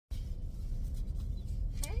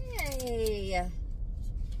Howdy.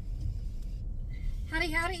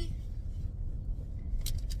 Howdy, howdy.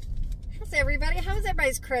 How's everybody? How was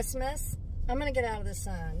everybody's Christmas? I'm going to get out of the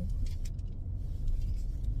sun.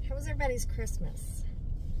 How was everybody's Christmas?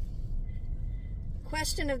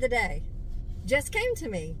 Question of the day. Just came to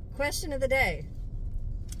me. Question of the day.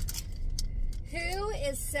 Who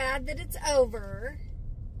is sad that it's over?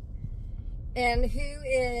 And who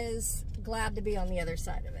is glad to be on the other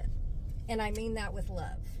side of it? And I mean that with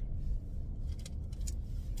love.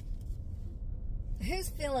 Who's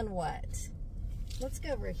feeling what? Let's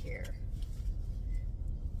go over here.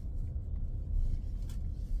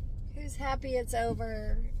 Who's happy it's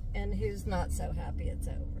over and who's not so happy it's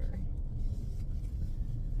over?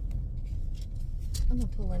 I'm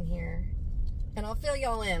gonna pull in here and I'll fill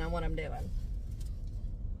y'all in on what I'm doing.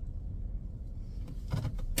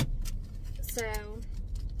 So,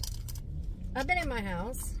 I've been in my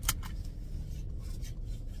house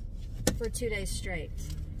for 2 days straight.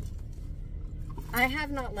 I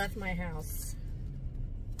have not left my house.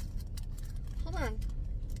 Hold on.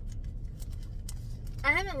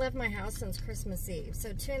 I haven't left my house since Christmas Eve,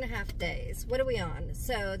 so 2.5 days. What are we on?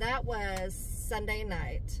 So that was Sunday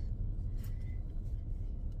night.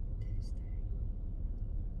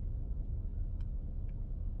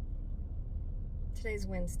 Today's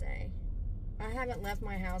Wednesday. I haven't left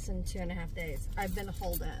my house in 2.5 days. I've been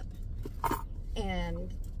holed up.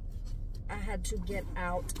 And I had to get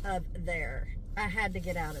out of there. I had to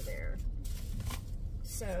get out of there.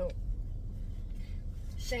 So,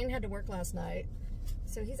 Shane had to work last night.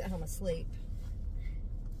 So he's at home asleep.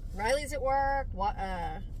 Riley's at work.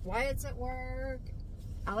 Wyatt's at work.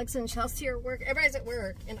 Alex and Chelsea are at work. Everybody's at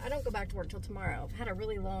work. And I don't go back to work till tomorrow. I've had a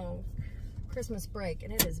really long Christmas break.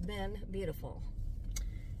 And it has been beautiful.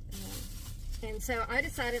 And so I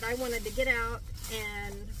decided I wanted to get out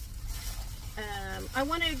and I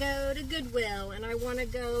want to go to Goodwill and I want to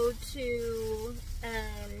go to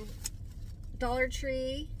Dollar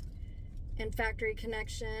Tree and Factory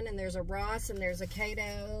Connection, and there's a Ross and there's a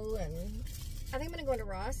Cato, and I think I'm going to go into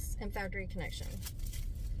Ross and Factory Connection.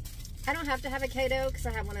 I don't have to have a Cato because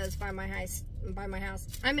I have one of those by my house.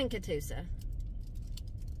 I'm in Catoosa.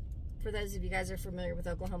 For those of you guys who are familiar with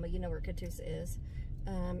Oklahoma, you know where Catoosa is.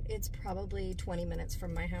 It's probably 20 minutes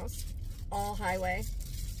from my house, all highway.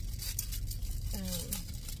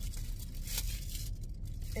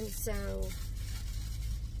 And so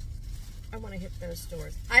I want to hit those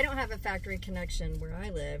stores. I don't have a Factory Connection where I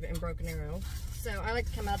live in Broken Arrow, so I like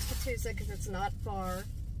to come out to Catoosa because it's not far.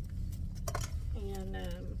 And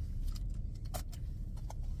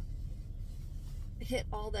hit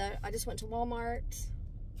all the, I just went to Walmart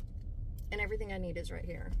and everything I need is right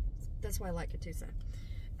here. That's why I like Catoosa.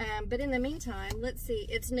 But in the meantime, let's see,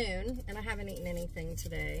 it's noon, and I haven't eaten anything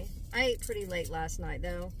today. I ate pretty late last night,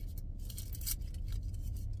 though.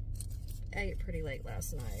 I ate pretty late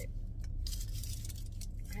last night.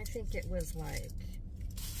 I think it was like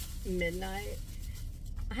midnight.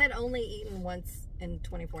 I had only eaten once in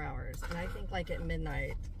 24 hours, and I think like at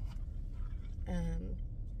midnight.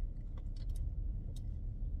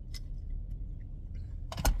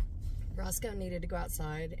 Roscoe needed to go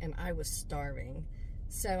outside, and I was starving.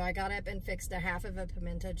 So I got up and fixed a half of a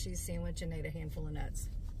pimento cheese sandwich and ate a handful of nuts.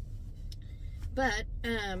 But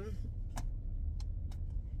I'm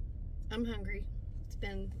hungry.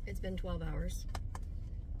 It's been 12 hours.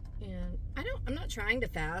 And I'm not trying to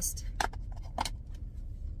fast.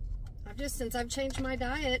 Since I've changed my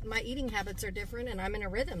diet, my eating habits are different and I'm in a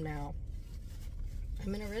rhythm now.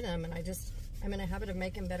 I'm in a rhythm and I'm in a habit of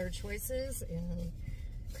making better choices, and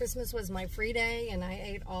Christmas was my free day and I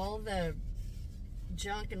ate all the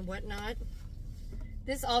junk and whatnot.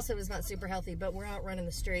 This also is not super healthy, but we're out running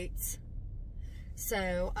the streets.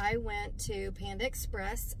 So I went to Panda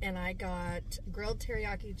Express and I got grilled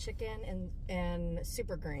teriyaki chicken and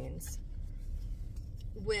super greens,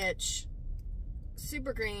 which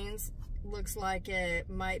super greens looks like it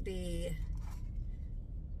might be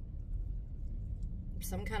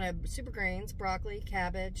some kind of super greens, broccoli,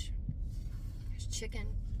 cabbage. There's chicken.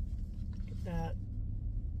 Look at that.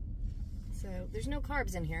 So there's no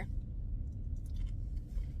carbs in here.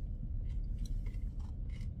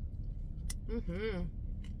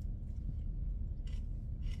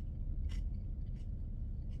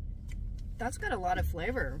 That's got a lot of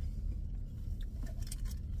flavor.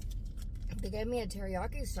 They gave me a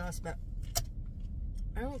teriyaki sauce, but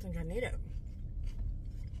I don't think I need it.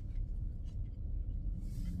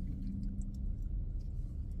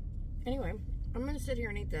 Anyway, I'm going to sit here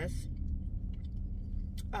and eat this.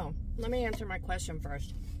 Oh, let me answer my question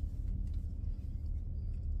first.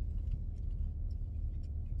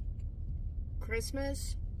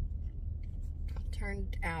 Christmas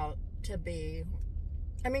turned out to be,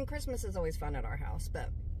 I mean, Christmas is always fun at our house, but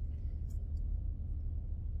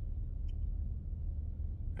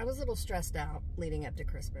I was a little stressed out leading up to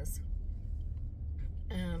Christmas.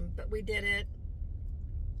 But we did it,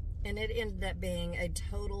 and it ended up being a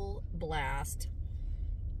total blast.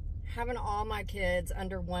 Having all my kids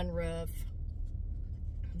under one roof.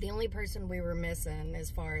 The only person we were missing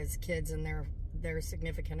as far as kids and their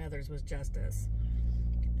significant others was Justice.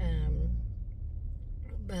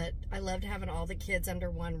 But I loved having all the kids under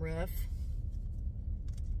one roof.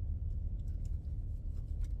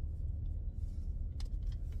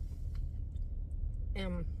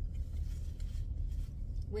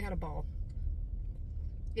 We had a ball.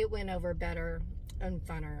 It went over better and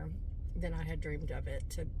funner than I had dreamed of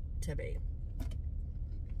it to be.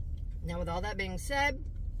 Now, with all that being said,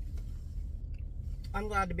 I'm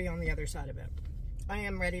glad to be on the other side of it. I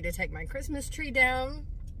am ready to take my Christmas tree down.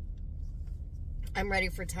 I'm ready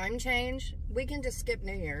for time change. We can just skip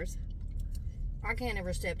New Year's. I can't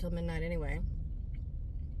ever stay up till midnight anyway.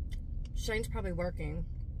 Shane's probably working.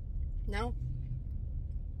 No?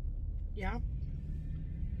 Yeah?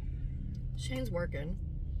 Shane's working.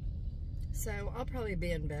 So I'll probably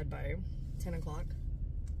be in bed by 10 o'clock.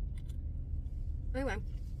 Anyway.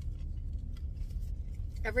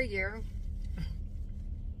 Every year,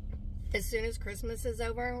 as soon as Christmas is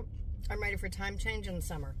over, I'm ready for time change in the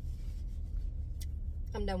summer.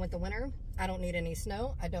 I'm done with the winter. I don't need any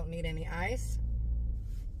snow. I don't need any ice.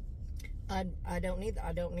 I don't need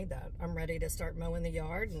that. I'm ready to start mowing the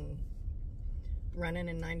yard and running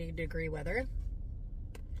in 90-degree weather.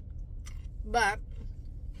 But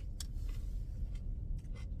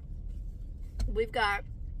we've got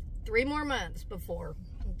 3 more months before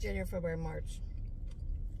January, February, March.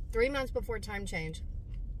 3 months before time change.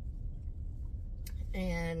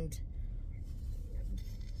 And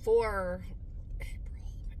for April,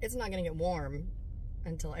 it's not going to get warm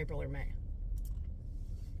until April or May.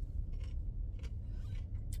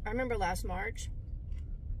 I remember last March.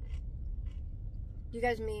 You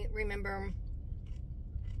guys remember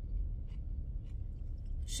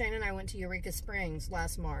Shane and I went to Eureka Springs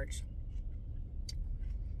last March.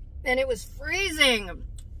 And it was freezing.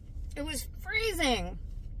 It was freezing.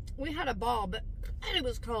 We had a ball, but it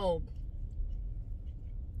was cold.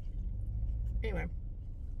 Anyway.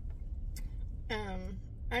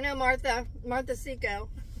 I know Martha Seco.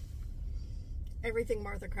 Everything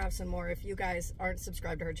Martha Crafts and More. If you guys aren't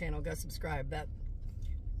subscribed to her channel, go subscribe. But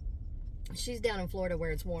she's down in Florida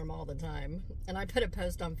where it's warm all the time. And I put a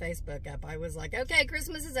post on Facebook up. I was like, okay,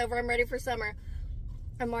 Christmas is over. I'm ready for summer.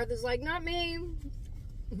 And Martha's like, not me.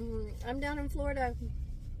 I'm down in Florida.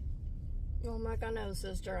 Oh, I'm like, I know,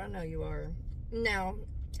 sister. I know you are. Now,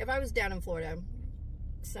 if I was down in Florida,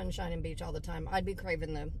 sunshine and beach all the time, I'd be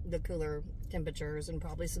craving the cooler temperatures and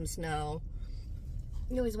probably some snow.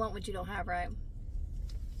 You always want what you don't have, right?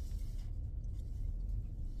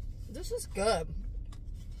 This is good.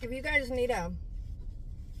 If you guys need a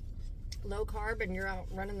low carb and you're out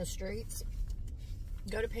running the streets,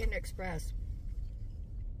 go to Panda Express.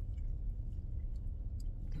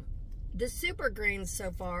 The super greens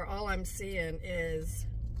so far, all I'm seeing is,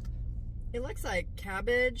 it looks like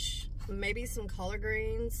cabbage, maybe some collard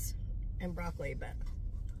greens, and broccoli, but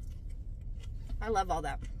I love all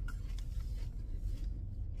that.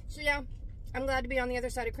 So yeah, I'm glad to be on the other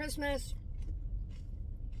side of Christmas.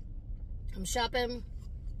 I'm shopping.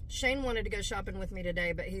 Shane wanted to go shopping with me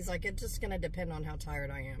today, but he's like, it's just going to depend on how tired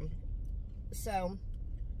I am. So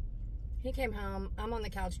he came home. I'm on the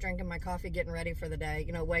couch drinking my coffee, getting ready for the day,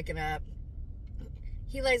 you know, waking up.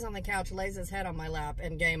 He lays on the couch, lays his head on my lap,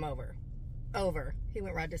 and game over. Over. He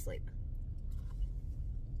went right to sleep.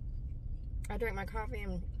 I drank my coffee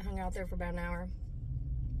and hung out there for about an hour.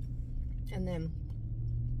 And then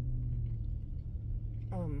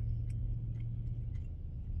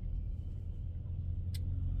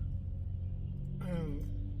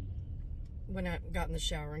when I got in the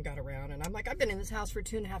shower and got around, and I'm like, I've been in this house for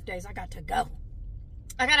 2.5 days. I got to go.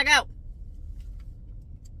 I gotta go.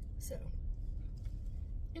 So,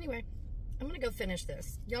 anyway, I'm gonna go finish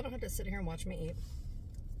this. Y'all don't have to sit here and watch me eat.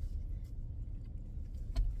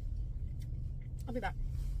 I'll be back.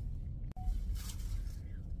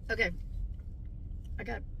 Okay.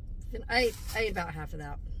 I ate about half of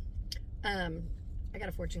that. I got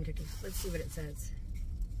a fortune cookie. Let's see what it says.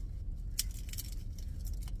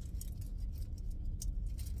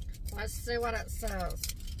 Let's see what it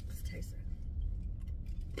says. Let's taste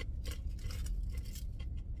it.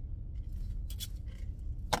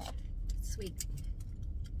 Sweet.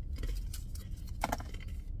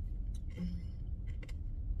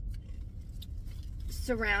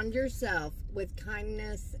 Surround yourself with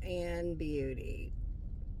kindness and beauty.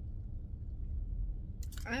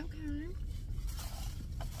 Okay.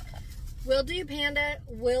 Will do, Panda.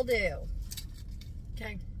 Will do.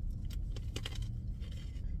 Okay.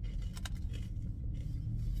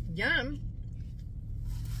 Yum.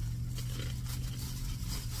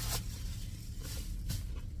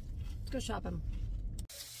 Let's go shopping.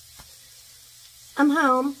 I'm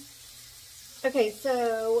home. Okay,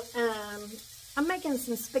 so I'm making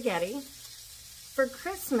some spaghetti. For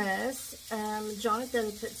Christmas,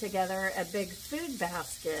 Jonathan put together a big food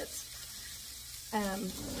basket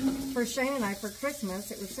for Shane and I for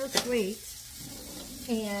Christmas. It was so sweet.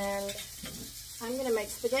 And I'm going to make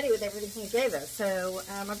spaghetti with everything he gave us. So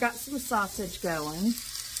I've got some sausage going.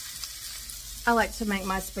 I like to make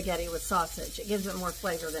my spaghetti with sausage. It gives it more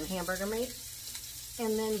flavor than hamburger meat.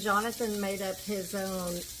 And then Jonathan made up his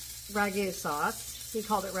own ragu sauce. He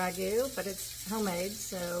called it ragu, but it's homemade.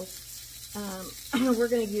 So we're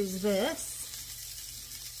going to use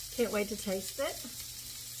this. Can't wait to taste it.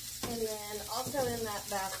 And then also in that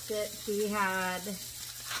basket, he had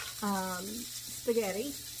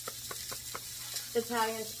spaghetti.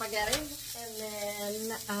 Italian spaghetti, and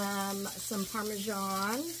then some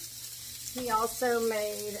Parmesan. He also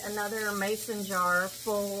made another mason jar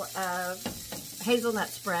full of hazelnut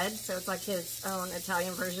spread, so it's like his own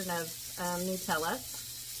Italian version of Nutella.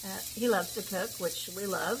 He loves to cook, which we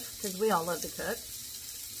love, because we all love to cook.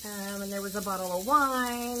 And there was a bottle of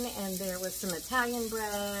wine, and there was some Italian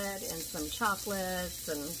bread, and some chocolates,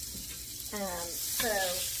 and so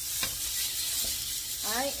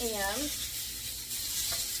I am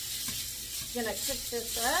gonna cook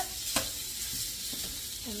this up,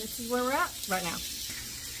 and this is where we're at right now.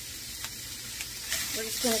 We're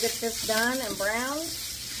just gonna get this done and browned,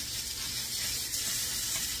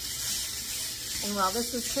 and while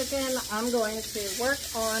this is cooking, I'm going to work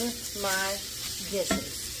on my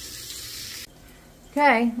dishes.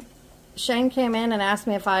 Okay, Shane came in and asked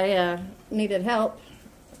me if I needed help,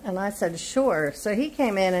 and I said sure. So he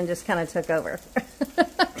came in and just kind of took over.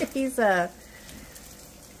 He's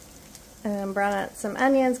browning up some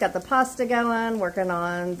onions, got the pasta going, working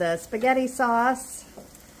on the spaghetti sauce,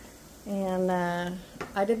 and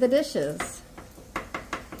I did the dishes.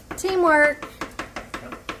 Teamwork.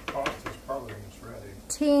 That pasta's probably almost ready.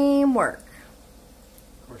 Teamwork.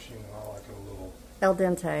 Of course, you know I like it a little Al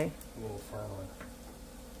dente. firmer.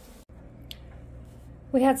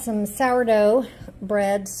 We had some sourdough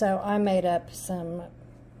bread, so I made up some,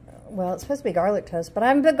 well, it's supposed to be garlic toast, but I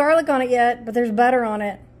haven't put garlic on it yet, but there's butter on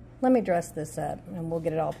it. Let me dress this up, and we'll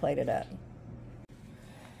get it all plated up.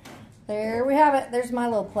 There we have it. There's my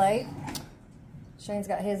little plate. Shane's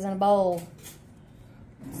got his in a bowl.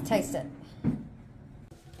 Let's taste it.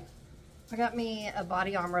 I got me a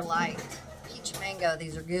Body Armor Light Peach Mango.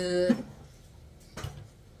 These are good.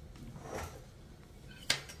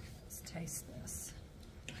 Let's taste this.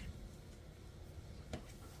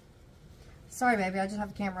 Sorry, baby. I just have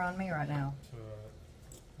the camera on me right now.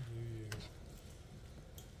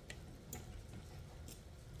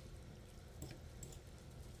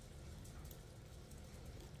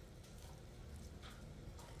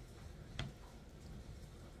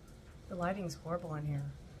 The lighting's horrible in here.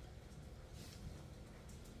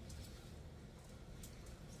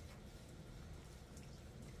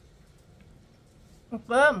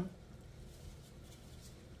 Boom.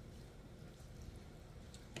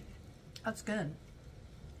 That's good.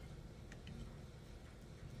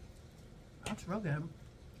 That's real good.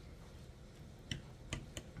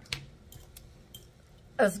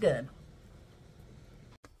 That's good.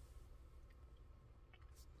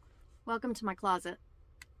 Welcome to my closet.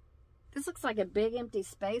 This looks like a big empty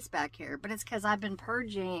space back here, but it's because I've been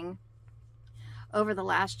purging over the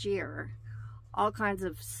last year all kinds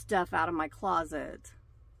of stuff out of my closet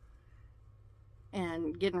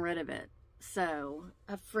and getting rid of it. So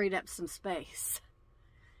I've freed up some space.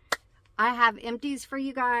 I have empties for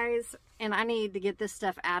you guys, and I need to get this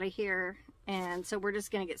stuff out of here. And so we're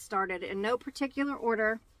just going to get started in no particular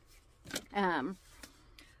order. The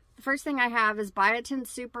first thing I have is Biotin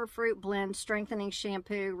Super Fruit Blend Strengthening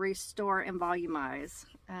Shampoo, Restore and Volumize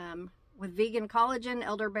with vegan collagen,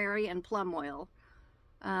 elderberry, and plum oil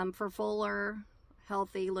for fuller,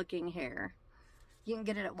 healthy looking hair. You can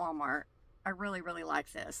get it at Walmart. I really, really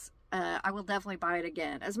like this. I will definitely buy it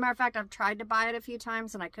again. As a matter of fact, I've tried to buy it a few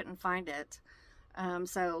times and I couldn't find it.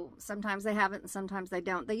 So sometimes they have it and sometimes they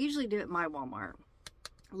don't. They usually do it at my Walmart.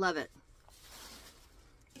 Love it.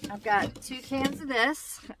 I've got 2 cans of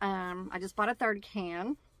this. I just bought a 3rd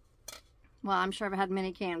can. Well, I'm sure I've had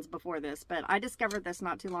many cans before this, but I discovered this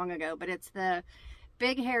not too long ago. But it's the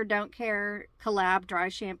Big Hair Don't Care Collab Dry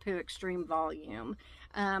Shampoo Extreme Volume.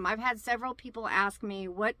 I've had several people ask me,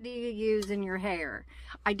 what do you use in your hair?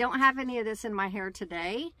 I don't have any of this in my hair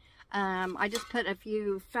today. I just put a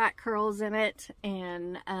few fat curls in it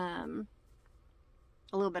and a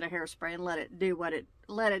little bit of hairspray and let it do what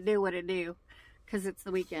it do, because it's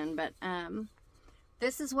the weekend. But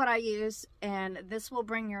this is what I use, and this will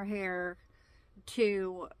bring your hair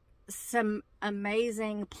to some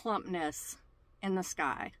amazing plumpness in the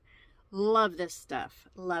sky. Love this stuff.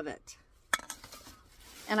 Love it.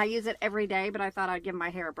 And I use it every day, but I thought I'd give my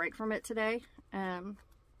hair a break from it today.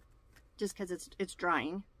 Just because it's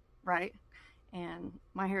drying, right? And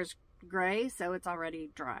my hair's gray, so it's already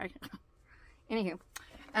dry. Anywho,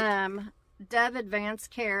 Dove Advanced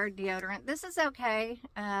Care Deodorant. This is okay.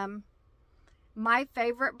 My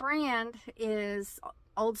favorite brand is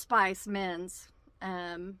Old Spice Men's.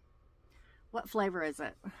 What flavor is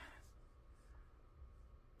it?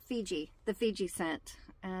 Fiji, the Fiji scent.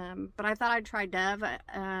 But I thought I'd try Dove,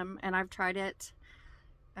 and I've tried it.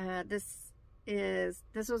 This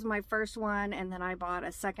was my first one, and then I bought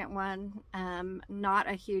a second one. Not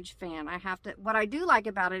a huge fan. What I do like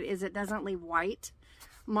about it is it doesn't leave white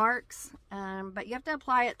marks, but you have to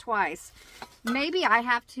apply it twice. Maybe I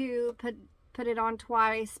have to put it on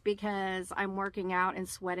twice because I'm working out and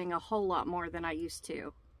sweating a whole lot more than I used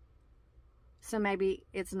to. So maybe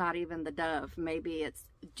it's not even the Dove. Maybe it's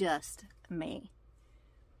just me.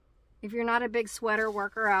 If you're not a big sweater,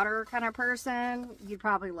 worker, outer kind of person, you'd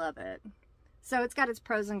probably love it. So it's got its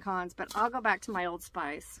pros and cons, but I'll go back to my Old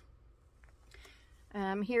Spice.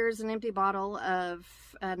 Here's an empty bottle of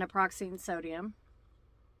naproxen sodium.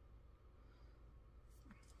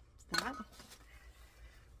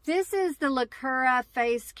 This is the Lacura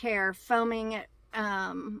Face Care Foaming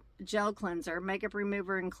Gel Cleanser, Makeup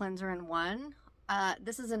Remover and Cleanser in one.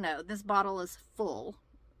 This is a no. This bottle is full.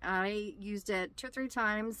 I used it 2 or 3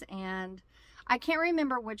 times, and I can't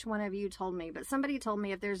remember which one of you told me, but somebody told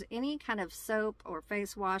me if there's any kind of soap or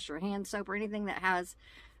face wash or hand soap or anything that has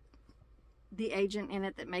the agent in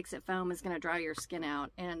it that makes it foam is going to dry your skin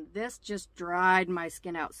out. And this just dried my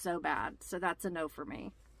skin out so bad. So that's a no for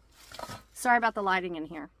me. Sorry about the lighting in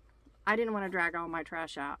here. I didn't want to drag all my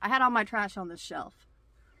trash out. I had all my trash on this shelf.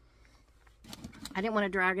 I didn't want to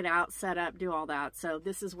drag it out, set up, do all that. So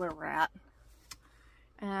this is where we're at.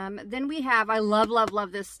 Then we have, I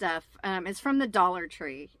love this stuff. It's from the Dollar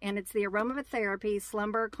Tree, and it's the Aromatherapy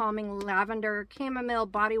Slumber Calming Lavender Chamomile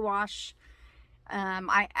Body Wash.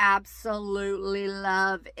 I absolutely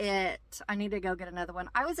love it. I need to go get another one.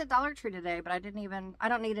 I was at Dollar Tree today, but I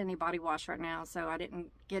don't need any body wash right now, so I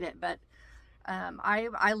didn't get it, but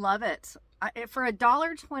I love it. For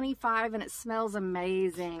 $1.25, and it smells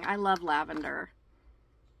amazing. I love lavender.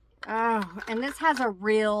 Oh, and this has a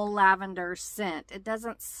real lavender scent. It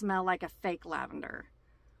doesn't smell like a fake lavender.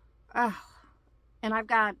 Oh, and I've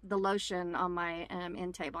got the lotion on my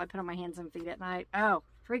end table. I put on my hands and feet at night. Oh,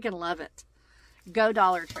 freaking love it. Go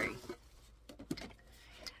Dollar Tree.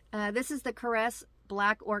 This is the Caress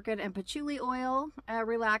Black Orchid and Patchouli Oil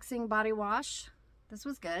Relaxing Body Wash. This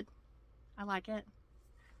was good. I like it.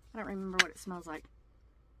 I don't remember what it smells like.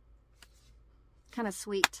 Kind of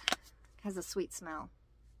sweet. It has a sweet smell.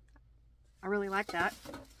 I really like that.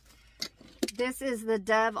 This is the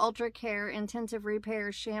Dove Ultra Care Intensive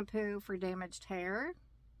Repair Shampoo for damaged hair.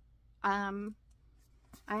 I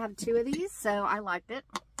have 2 of these, so I liked it.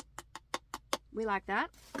 We like that.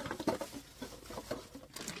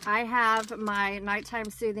 I have my Nighttime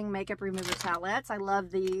Soothing Makeup Remover Towelettes. I love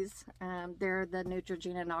these. They're the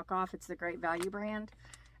Neutrogena knockoff. It's the Great Value brand.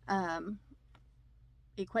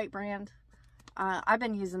 Equate brand. I've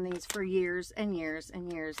been using these for years and years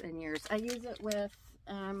and years and years. I use it with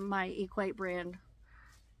my Equate brand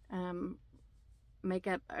eye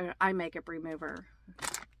makeup remover.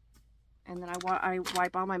 And then I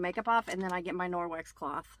wipe all my makeup off, and then I get my Norwex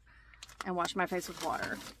cloth and wash my face with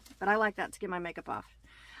water. But I like that to get my makeup off.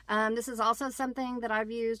 This is also something that I've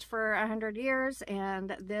used for 100 years,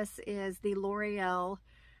 and this is the L'Oreal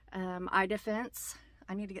Eye Defense.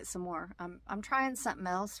 I need to get some more. I'm trying something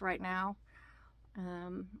else right now.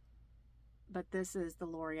 But this is the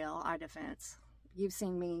L'Oreal Eye Defense. You've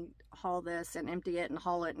seen me haul this and empty it and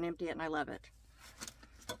haul it and empty it, and I love it.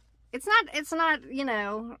 It's not, you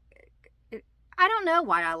know, I don't know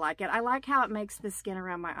why I like it. I like how it makes the skin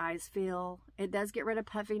around my eyes feel. It does get rid of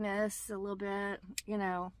puffiness a little bit, you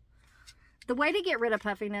know. The way to get rid of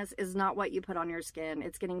puffiness is not what you put on your skin.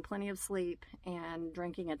 It's getting plenty of sleep and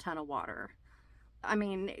drinking a ton of water. I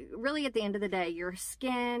mean, really at the end of the day, your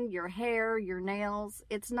skin, your hair, your nails,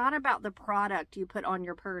 it's not about the product you put on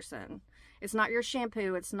your person. It's not your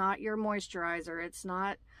shampoo. It's not your moisturizer.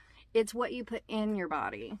 It's what you put in your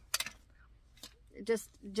body. Just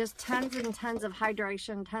tons and tons of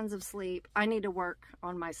hydration, tons of sleep. I need to work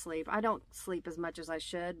on my sleep. I don't sleep as much as I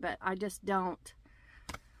should, but I just don't.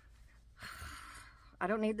 I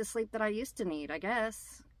don't need the sleep that I used to need, I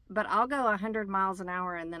guess. But I'll go 100 miles an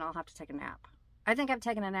hour and then I'll have to take a nap. I think I've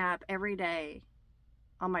taken a nap every day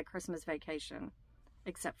on my Christmas vacation,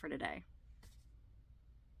 except for today.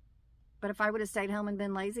 But if I would have stayed home and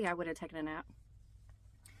been lazy, I would have taken a nap.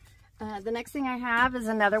 The next thing I have is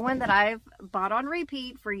another one that I've bought on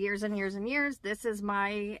repeat for years and years and years. This is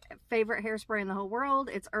my favorite hairspray in the whole world.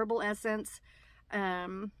 It's Herbal Essence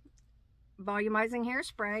Volumizing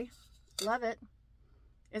Hairspray. Love it.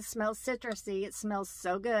 It smells citrusy. It smells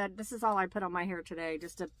so good. This is all I put on my hair today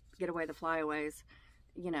just to get away the flyaways,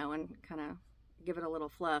 you know, and kind of give it a little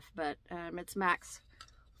fluff. But it's Max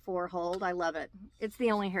 4 Hold. I love it. It's the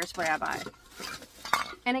only hairspray I buy.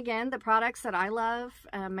 And again, the products that I love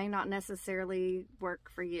may not necessarily work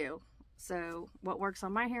for you. So what works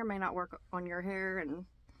on my hair may not work on your hair, and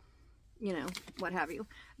you know, what have you.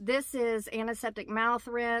 This is Antiseptic Mouth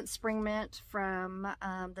Rinse Spring Mint from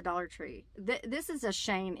the Dollar Tree. This is a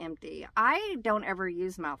Shane Empty. I don't ever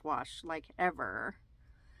use mouthwash, like ever.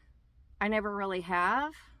 I never really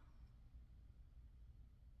have.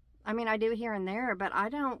 I mean, I do here and there, but I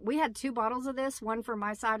don't. We had 2 bottles of this, one for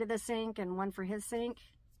my side of the sink and one for his sink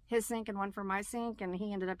and one for my sink, and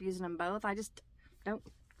he ended up using them both. I just don't.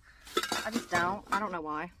 I don't know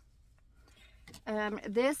why.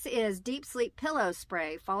 This is Deep Sleep Pillow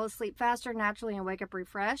Spray. Fall asleep faster, naturally, and wake up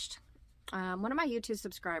refreshed. One of my YouTube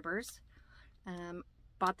subscribers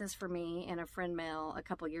bought this for me in a friend mail a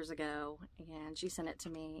couple years ago, and she sent it to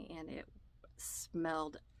me, and it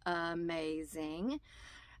smelled amazing.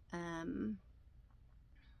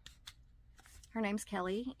 Her name's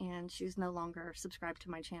Kelly, and she's no longer subscribed to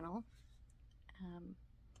my channel.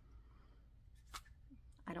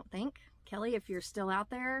 I don't think. Kelly, if you're still out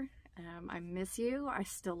there, I miss you. I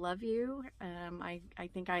still love you. I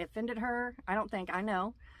think I offended her. I don't think, I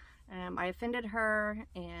know. I offended her,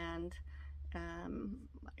 and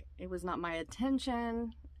it was not my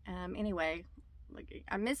intention. Anyway,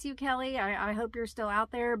 I miss you, Kelly. I hope you're still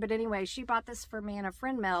out there. But anyway, she bought this for me in a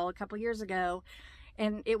friend mail a couple years ago,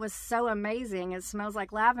 and it was so amazing. It smells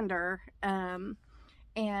like lavender, and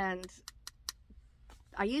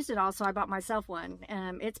I used it also. I bought myself one.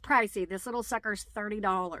 It's pricey. This little sucker's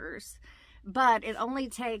 $30, but it only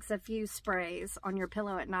takes a few sprays on your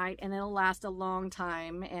pillow at night, and it'll last a long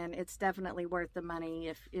time, and it's definitely worth the money.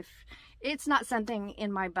 If it's not something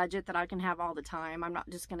in my budget that I can have all the time, I'm not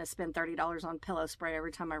just going to spend $30 on pillow spray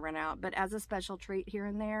every time I run out, but as a special treat here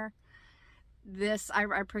and there, I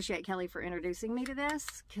appreciate Kelly for introducing me to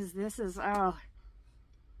this, because this is, oh,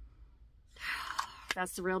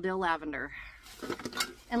 that's the real deal lavender.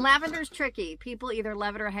 And lavender's tricky. People either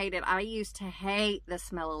love it or hate it. I used to hate the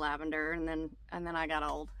smell of lavender, and then I got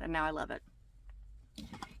old, and now I love it.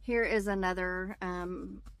 Here is another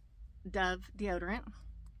Dove deodorant.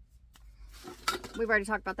 We've already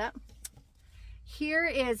talked about that. Here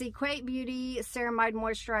is Equate Beauty Ceramide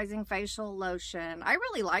Moisturizing Facial Lotion. I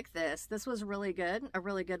really like this. This was really good. A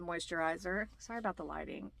really good moisturizer. Sorry about the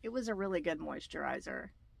lighting. It was a really good moisturizer.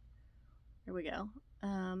 Here we go.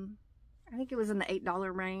 I think it was in the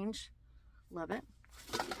 $8 range. Love it.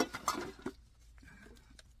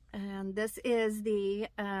 And this is the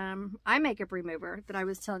eye makeup remover that I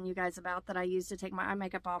was telling you guys about, that I use to take my eye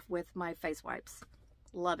makeup off with my face wipes.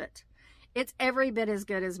 Love it. It's every bit as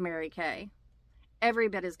good as Mary Kay. Every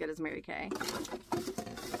bit as good as Mary Kay.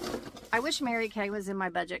 I wish Mary Kay was in my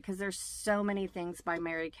budget, because there's so many things by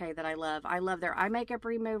Mary Kay that I love. I love their eye makeup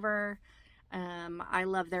remover. I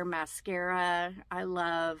love their mascara.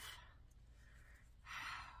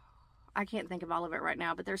 I can't think of all of it right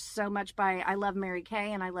now, but there's so much I love Mary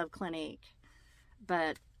Kay, and I love Clinique,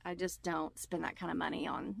 but I just don't spend that kind of money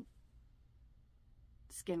on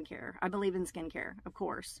skincare. I believe in skincare, of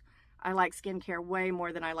course. I like skincare way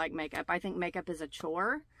more than I like makeup. I think makeup is a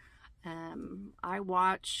chore. I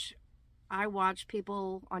watch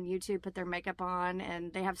people on YouTube put their makeup on,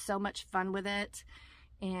 and they have so much fun with it,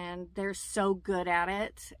 and they're so good at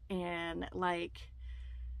it. And like,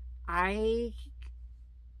 I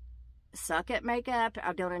suck at makeup.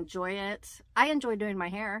 I don't enjoy it. I enjoy doing my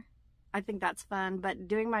hair. I think that's fun, but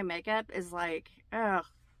doing my makeup is like, oh,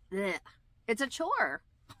 it's a chore.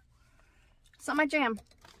 It's not my jam.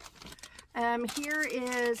 Here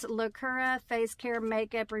is Lacura Face Care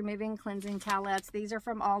Makeup Removing Cleansing Towelettes. These are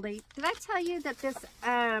from Aldi. Did I tell you that this,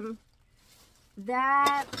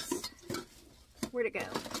 where'd it go?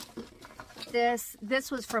 this.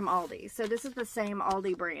 This was from Aldi. So this is the same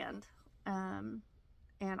Aldi brand. And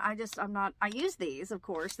I used these, of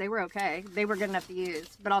course. They were okay. They were good enough to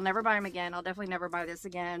use. But I'll never buy them again. I'll definitely never buy this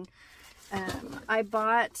again. I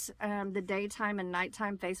bought the daytime and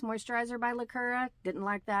nighttime face moisturizer by Lacura. Didn't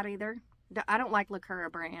like that either. I don't like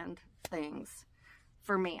Lacura brand things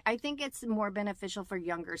for me. I think it's more beneficial for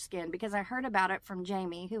younger skin because I heard about it from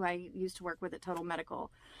Jamie, who I used to work with at Total Medical.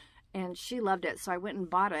 And she loved it, so I went and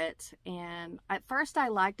bought it. And at first I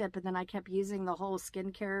liked it, but then I kept using the whole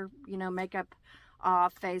skincare, you know, makeup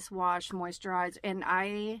off, face wash, moisturize. And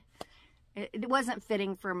it wasn't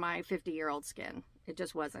fitting for my 50-year-old skin. It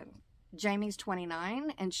just wasn't. Jamie's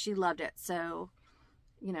 29, and she loved it. So,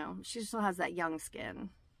 you know, she still has that young skin.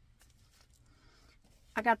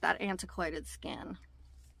 I got that antiquated skin.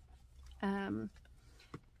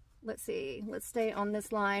 Let's see. Let's stay on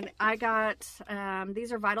this line. I got,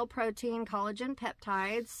 these are Vital Protein Collagen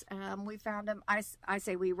Peptides. We found them,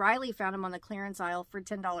 Riley found them on the clearance aisle for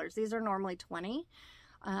 $10. These are normally $20.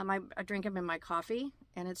 I drink them in my coffee,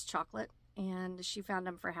 and it's chocolate. And she found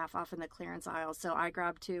them for half off in the clearance aisle. So I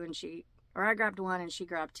grabbed two, and I grabbed one, and she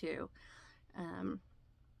grabbed two.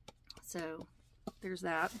 So there's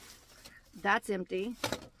that. That's empty.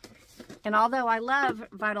 And although I love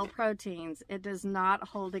Vital Proteins, it does not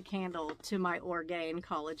hold a candle to my Orgain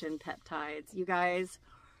Collagen Peptides. You guys,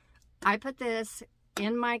 I put this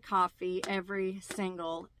in my coffee every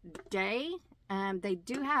single day. They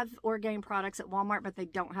do have Orgain products at Walmart, but they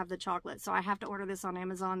don't have the chocolate. So I have to order this on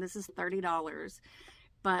Amazon. This is $30.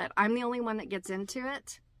 But I'm the only one that gets into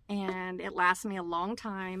it. And it lasts me a long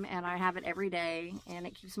time. And I have it every day. And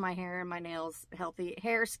it keeps my hair and my nails healthy.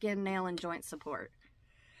 Hair, skin, nail, and joint support.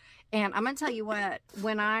 And I'm going to tell you what,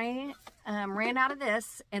 when I ran out of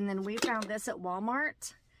this, and then we found this at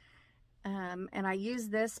Walmart, and I used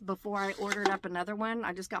this before I ordered up another one.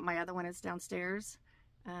 I just got my other one. It's downstairs.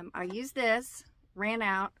 I used this, ran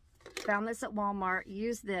out, found this at Walmart,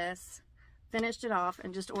 used this, finished it off,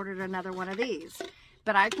 and just ordered another one of these.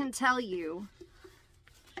 But I can tell you,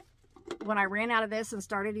 when I ran out of this and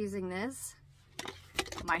started using this,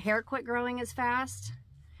 my hair quit growing as fast.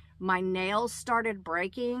 My nails started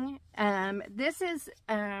breaking. This is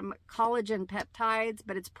collagen peptides,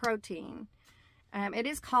 but it's protein. It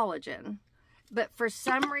is collagen. But for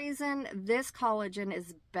some reason, this collagen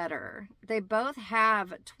is better. They both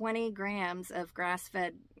have 20 grams of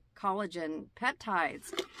grass-fed collagen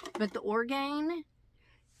peptides. But the Orgain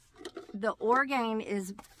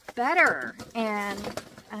is better. And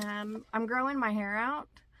I'm growing my hair out.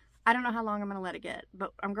 I don't know how long I'm going to let it get,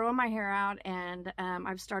 but I'm growing my hair out, and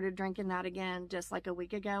I've started drinking that again just like a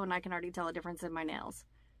week ago, and I can already tell a difference in my nails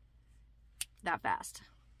that fast.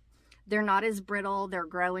 They're not as brittle. They're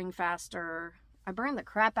growing faster. I burned the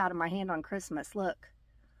crap out of my hand on Christmas. Look,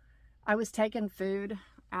 I was taking food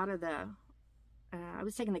out of the, I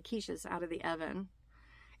was taking the quiches out of the oven,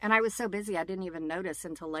 and I was so busy I didn't even notice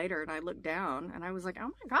until later, and I looked down, and I was like,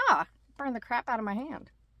 oh my God, burned the crap out of my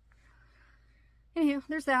hand. Anywho,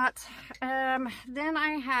 there's that. Then I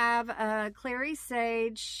have Clary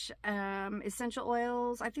Sage essential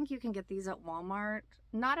oils. I think you can get these at Walmart.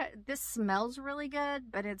 This smells really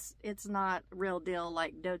good, but it's not real deal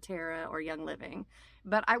like doTERRA or Young Living.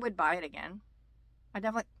 But I would buy it again. I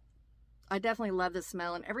definitely love the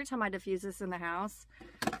smell, and every time I diffuse this in the house,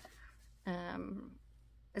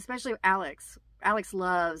 especially Alex. Alex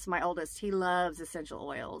loves, my oldest, he loves essential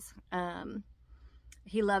oils.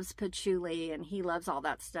 He loves patchouli, and he loves all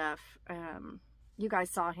that stuff. You guys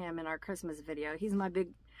saw him in our Christmas video. He's my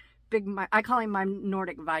I call him my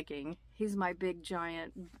Nordic Viking. He's my big,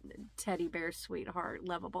 giant teddy bear sweetheart,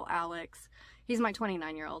 lovable Alex. He's my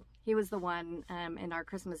 29-year-old. He was the one in our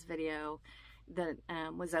Christmas video that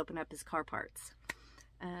was opening up his car parts.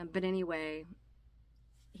 But anyway,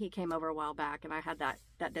 he came over a while back, and I had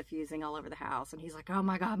that diffusing all over the house. And he's like, oh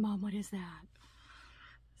my God, Mom, what is that?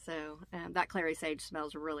 So that Clary Sage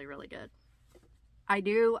smells really, really good. I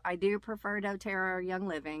do prefer doTERRA or Young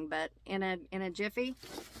Living, but in a jiffy,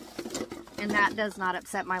 and that does not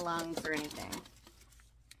upset my lungs or anything.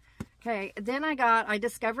 Okay, then I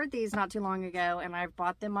discovered these not too long ago, and I've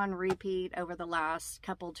bought them on repeat over the last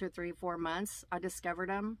couple, 2, 3, 4 months. I discovered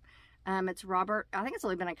them. It's Robert, I think it's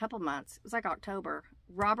only been a couple months. It was like October.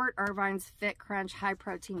 Robert Irvine's Fit Crunch High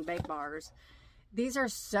Protein Bake Bars. These are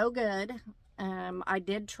so good. I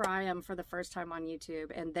did try them for the first time on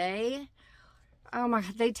YouTube, and they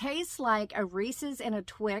taste like a Reese's and a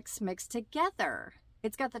Twix mixed together.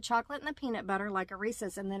 It's got the chocolate and the peanut butter like a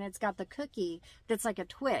Reese's, and then it's got the cookie that's like a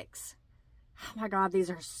Twix. Oh my God,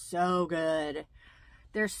 these are so good.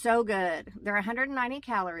 They're so good. They're 190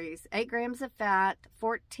 calories, 8 grams of fat,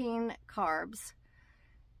 14 carbs,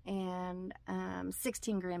 and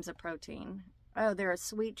 16 grams of protein. Oh, they're a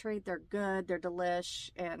sweet treat. They're good. They're delish.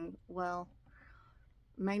 And, well,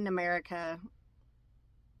 made in America.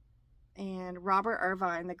 And Robert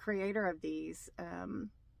Irvine, the creator of these,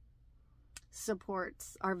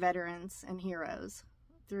 supports our veterans and heroes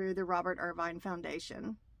through the Robert Irvine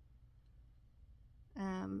Foundation.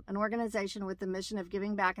 An organization with the mission of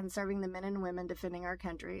giving back and serving the men and women defending our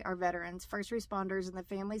country, our veterans, first responders, and the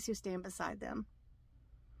families who stand beside them.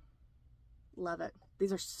 Love it.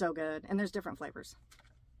 These are so good. And there's different flavors,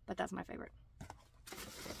 but that's my favorite.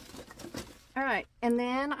 All right. And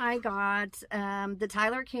then I got the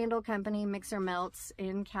Tyler Candle Company Mixer Melts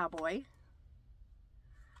in Cowboy.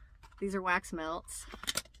 These are wax melts.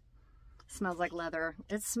 Smells like leather.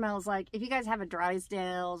 It smells like, if you guys have a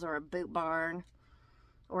Drysdale's or a Boot Barn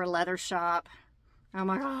or a leather shop, oh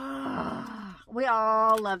my God. We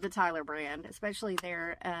all love the Tyler brand, especially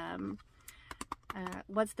their,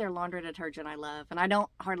 what's their laundry detergent I love. And I don't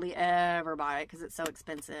hardly ever buy it because it's so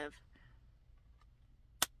expensive.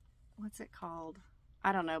 What's it called?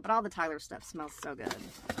 I don't know, but all the Tyler stuff smells so good.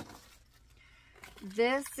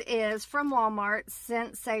 This is from Walmart,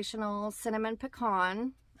 Sensational Cinnamon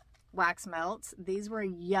Pecan Wax Melts. These were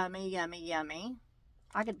yummy, yummy, yummy.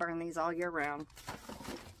 I could burn these all year round.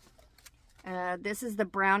 This is the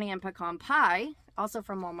Brownie and Pecan Pie, also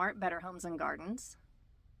from Walmart, Better Homes and Gardens.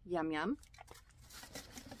 Yum, yum.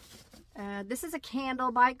 This is a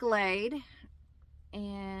candle by Glade,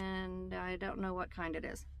 and I don't know what kind it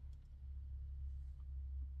is.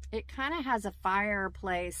 It kind of has a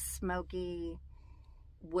fireplace, smoky,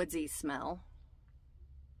 woodsy smell.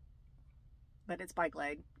 But it's by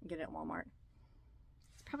Glade. You get it at Walmart.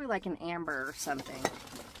 It's probably like an amber or something.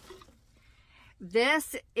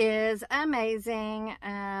 This is amazing.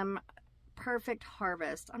 Perfect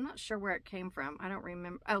Harvest. I'm not sure where it came from. I don't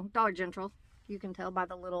remember. Oh, Dollar General. You can tell by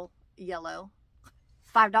the little yellow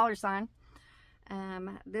 $5 sign.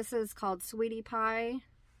 This is called Sweetie Pie.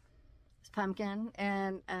 It's pumpkin,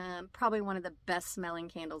 and probably one of the best smelling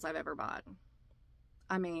candles I've ever bought.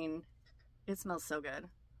 I mean, it smells so good.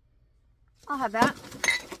 I'll have that.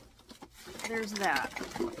 There's that.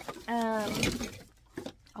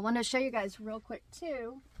 I want to show you guys real quick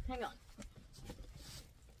too. Hang on.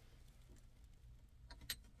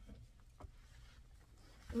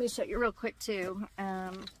 Let me show you real quick too.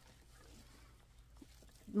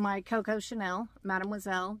 My Coco Chanel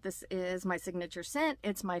Mademoiselle. This is my signature scent.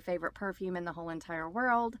 It's my favorite perfume in the whole entire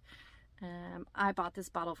world. I bought this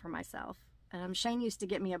bottle for myself. Shane used to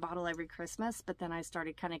get me a bottle every Christmas, but then I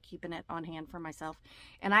started kind of keeping it on hand for myself.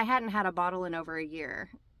 And I hadn't had a bottle in over a year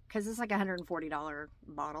because it's like a $140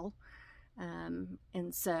 bottle.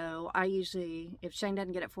 And so I usually, if Shane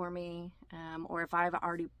doesn't get it for me, or if I've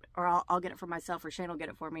already, or I'll get it for myself, or Shane will get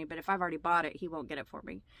it for me. But if I've already bought it, he won't get it for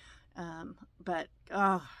me. But,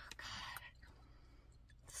 oh, God,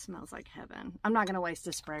 it smells like heaven. I'm not going to waste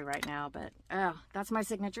a spray right now, but, oh, that's my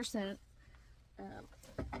signature scent.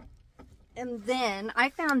 And then I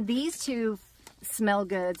found these two smell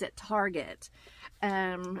goods at Target.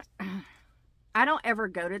 I don't ever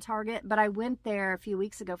go to Target, but I went there a few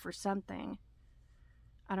weeks ago for something.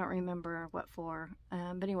 I don't remember what for.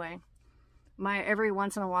 But anyway, my every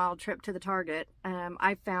once in a while trip to the Target,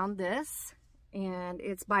 I found this, and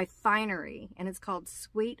it's by Finery, and it's called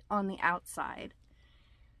Sweet on the Outside.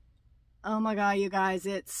 Oh my God, you guys,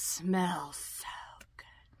 it smells so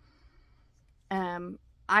good.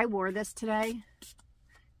 I wore this today.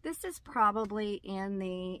 This is probably in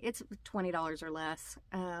the, it's $20 or less.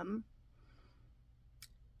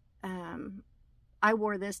 I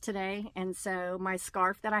wore this today, and so my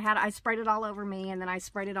scarf that I had, I sprayed it all over me, and then I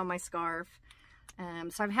sprayed it on my scarf.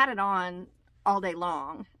 So I've had it on all day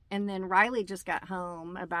long. And then Riley just got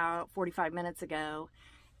home about 45 minutes ago,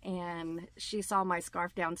 and she saw my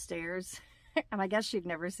scarf downstairs, and I guess she'd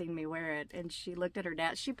never seen me wear it. And she looked at her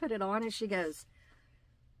dad. She put it on, and she goes,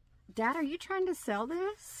 "Dad, are you trying to sell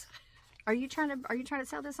this? Are you trying to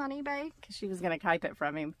sell this on eBay?" Because she was going to Kype it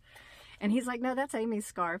from him. And he's like, "No, that's Amy's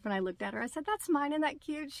scarf." And I looked at her. I said, "That's mine. Isn't that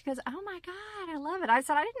cute?" She goes, "Oh my God, I love it." I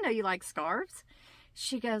said, "I didn't know you like scarves."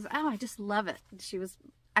 She goes, "Oh, I just love it."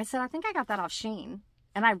 I said, "I think I got that off Shein."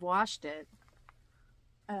 And I washed it.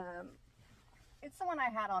 It's the one I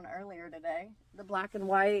had on earlier today. The black and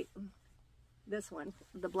white. This one.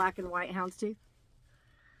 The black and white houndstooth.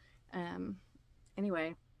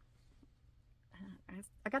 Anyway.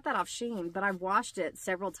 I got that off Shein, but I've washed it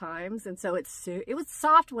several times. And so it was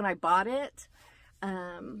soft when I bought it.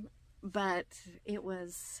 But it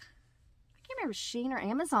was, I can't remember Shein or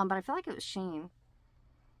Amazon, but I feel like it was Shein.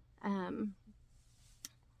 But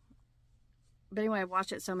anyway, I've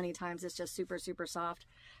washed it so many times, it's just super, super soft.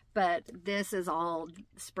 But this is all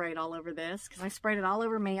sprayed all over this, because I sprayed it all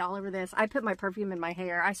over me, all over this. I put my perfume in my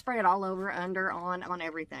hair. I spray it all over, under, on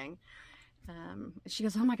everything. She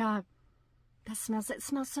goes, oh my God, it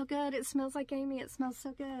smells so good. It smells like Amy. It smells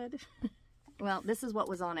so good. Well, this is what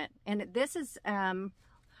was on it. And this is,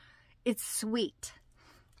 it's sweet.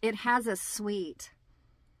 It has a sweet,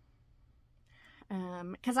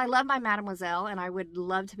 because I love my Mademoiselle, and I would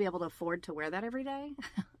love to be able to afford to wear that every day.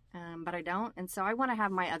 But I don't. And so I want to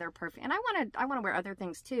have my other perfume, and I want to wear other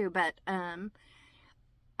things too, but,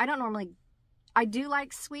 I don't normally, I do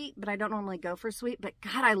like sweet, but I don't normally go for sweet. But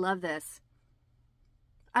God, I love this.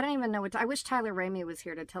 I don't even know I wish Tyler Ramey was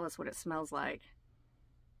here to tell us what it smells like.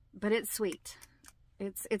 But it's sweet.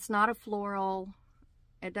 It's not a floral.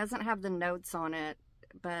 It doesn't have the notes on it,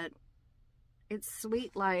 but it's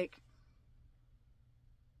sweet like,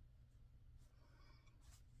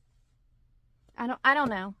 I don't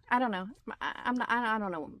know. I don't know,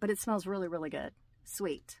 but it smells really, really good.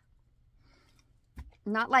 Sweet.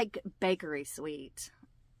 Not like bakery sweet.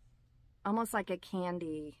 Almost like a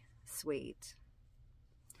candy sweet.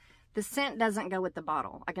 The scent doesn't go with the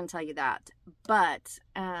bottle, I can tell you that. But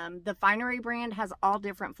the Finery brand has all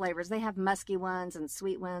different flavors. They have musky ones and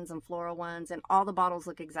sweet ones and floral ones, and all the bottles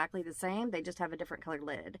look exactly the same. They just have a different colored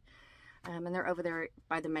lid. And they're over there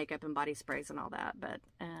by the makeup and body sprays and all that. But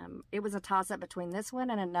it was a toss-up between this one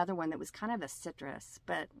and another one that was kind of a citrus.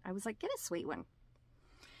 But I was like, get a sweet one.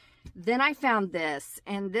 Then I found this,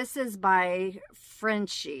 and this is by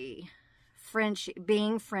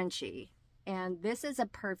Being Frenchy. And this is a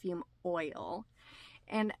perfume oil.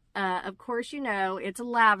 And of course, you know, it's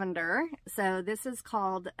lavender. So this is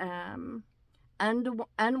called Unwind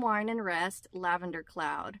and Rest Lavender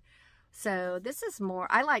Cloud. So this is more,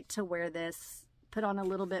 I like to wear this, put on a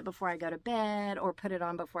little bit before I go to bed, or put it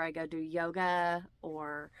on before I go do yoga,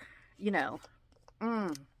 or, you know.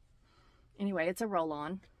 Anyway, it's a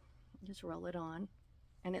roll-on. Just roll it on.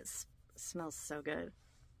 And it smells so good.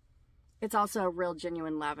 It's also a real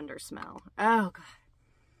genuine lavender smell. Oh, God.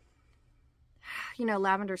 You know,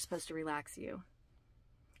 lavender's supposed to relax you.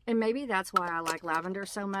 And maybe that's why I like lavender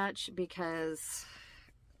so much, because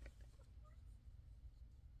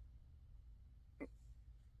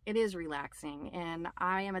it is relaxing. And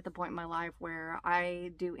I am at the point in my life where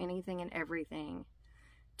I do anything and everything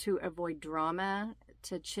to avoid drama,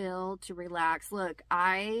 to chill, to relax. Look,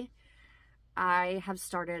 I have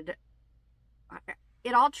started...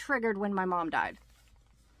 It all triggered when my mom died.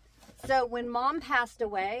 So when Mom passed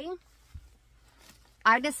away,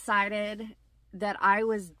 I decided that I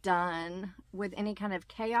was done with any kind of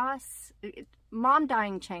chaos. Mom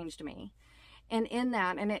dying changed me. And in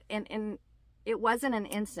that, and it wasn't an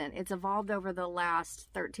instant. It's evolved over the last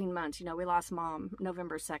 13 months. You know, we lost Mom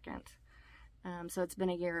November 2nd. So it's been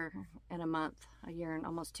a year and a month, a year and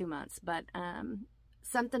almost 2 months. But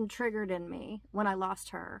something triggered in me when I lost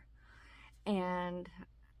her. And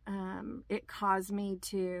it caused me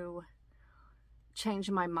to change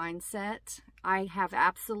my mindset. I have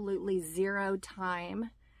absolutely zero time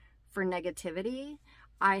for negativity.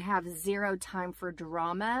 I have zero time for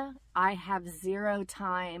drama. I have zero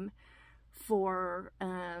time for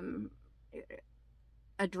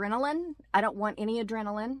adrenaline. I don't want any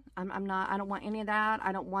adrenaline. I don't want any of that.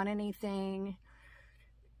 I don't want anything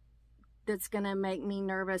that's gonna make me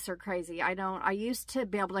nervous or crazy. I used to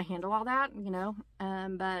be able to handle all that, you know,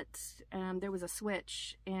 but there was a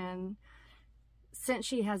switch, and since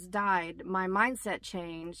she has died, my mindset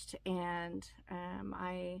changed, and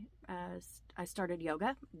I started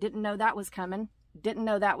yoga. Didn't know that was coming.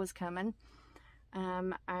 I'm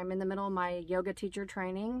in the middle of my yoga teacher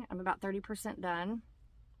training. I'm about 30% done.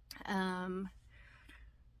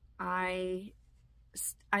 I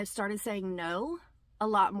started saying no a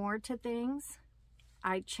lot more to things.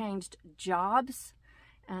 I changed jobs.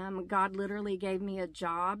 God literally gave me a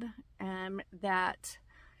job that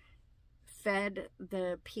fed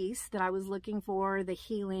the peace that I was looking for, the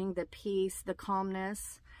healing, the peace, the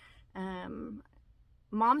calmness.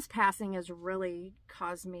 Mom's passing has really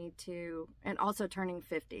caused me to, and also turning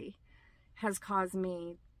 50, has caused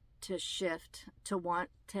me to shift, to want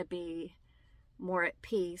to be more at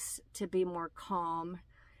peace, to be more calm,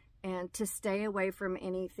 and to stay away from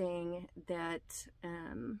anything that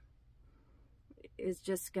is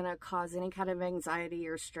just going to cause any kind of anxiety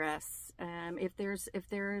or stress. If there's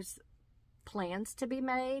plans to be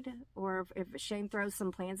made, or if Shane throws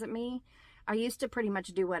some plans at me, I used to pretty much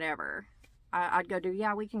do whatever. I'd go do,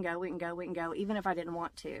 yeah, we can go, even if I didn't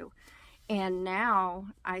want to. And now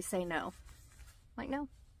I say no. Like, no,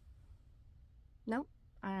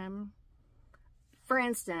 For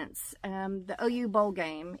instance, the OU bowl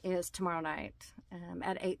game is tomorrow night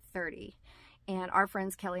at 8:30. And our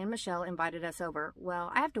friends Kelly and Michelle invited us over.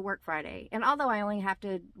 Well, I have to work Friday. And although I only have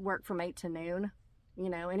to work from 8 to noon, you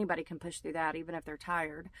know, anybody can push through that even if they're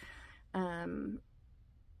tired.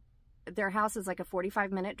 Their house is like a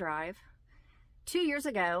 45-minute drive. 2 years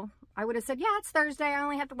ago, I would have said, yeah, it's Thursday. I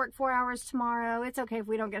only have to work 4 hours tomorrow. It's okay if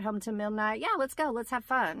we don't get home till midnight. Yeah, let's go. Let's have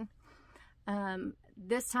fun.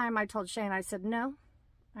 This time I told Shane, I said, no,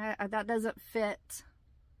 that doesn't fit.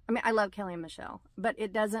 I mean, I love Kelly and Michelle, but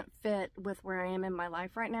it doesn't fit with where I am in my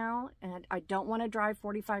life right now. And I don't want to drive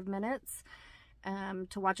 45 minutes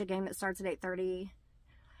to watch a game that starts at 8:30.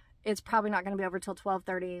 It's probably not going to be over till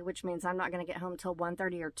 12:30, which means I'm not going to get home till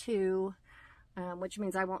 1:30 or 2, which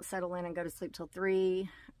means I won't settle in and go to sleep till 3,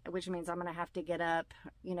 which means I'm going to have to get up,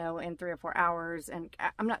 you know, in 3 or 4 hours, and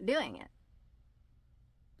I'm not doing it.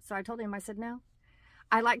 So I told him, I said, no.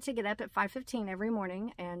 I like to get up at 5:15 every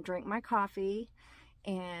morning and drink my coffee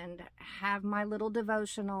and have my little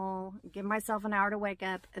devotional, give myself an hour to wake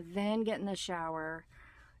up, then get in the shower.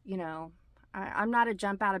 You know, I'm not a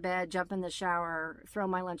jump out of bed, jump in the shower, throw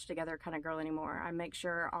my lunch together kind of girl anymore. I make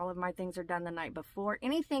sure all of my things are done the night before.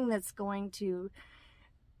 Anything that's going to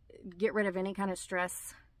get rid of any kind of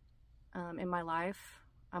stress in my life,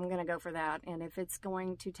 I'm going to go for that. And if it's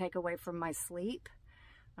going to take away from my sleep,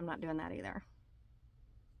 I'm not doing that either.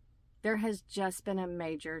 There has just been a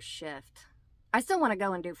major shift. I still want to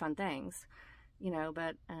go and do fun things, you know,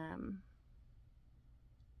 but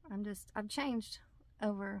I've changed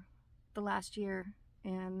over the last year,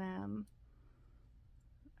 and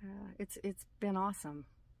it's been awesome.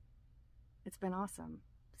 It's been awesome.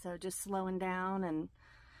 So just slowing down and,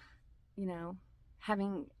 you know,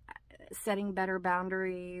 setting better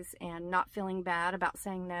boundaries and not feeling bad about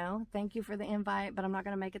saying no. Thank you for the invite, but I'm not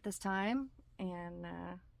going to make it this time. And,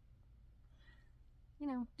 you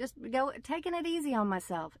know, just taking it easy on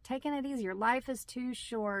myself, taking it easier. Life is too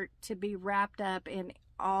short to be wrapped up in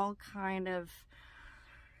all kind of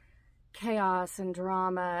chaos and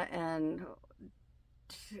drama and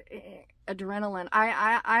adrenaline.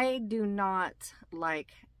 I do not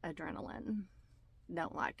like adrenaline.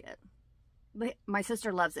 Don't like it. But my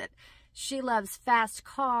sister loves it. She loves fast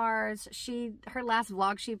cars. Her last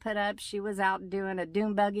vlog she put up, she was out doing a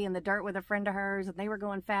dune buggy in the dirt with a friend of hers, and they were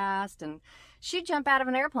going fast, and she'd jump out of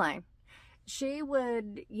an airplane. She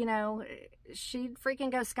would, you know, she'd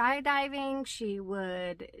freaking go skydiving. She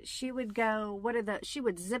would go, she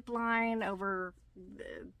would zip line over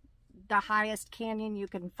the highest canyon you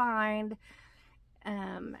can find.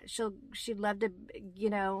 She'd love to, you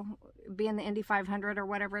know, be in the Indy 500 or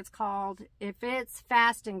whatever it's called. If it's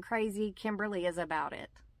fast and crazy, Kimberly is about it.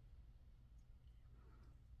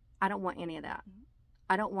 I don't want any of that.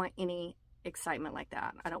 I don't want any excitement like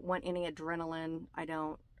that. I don't want any adrenaline.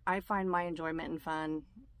 I find my enjoyment and fun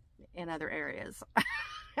in other areas.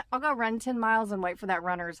 I'll go run 10 miles and wait for that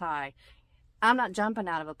runner's high. I'm not jumping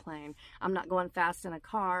out of a plane. I'm not going fast in a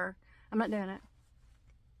car. I'm not doing it.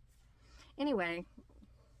 Anyway,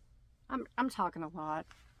 I'm talking a lot.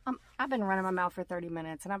 I've been running my mouth for 30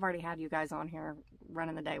 minutes, and I've already had you guys on here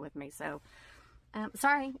running the day with me. So,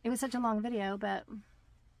 sorry it was such a long video, but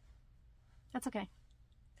that's okay.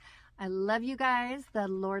 I love you guys. The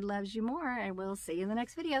Lord loves you more, and we'll see you in the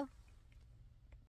next video.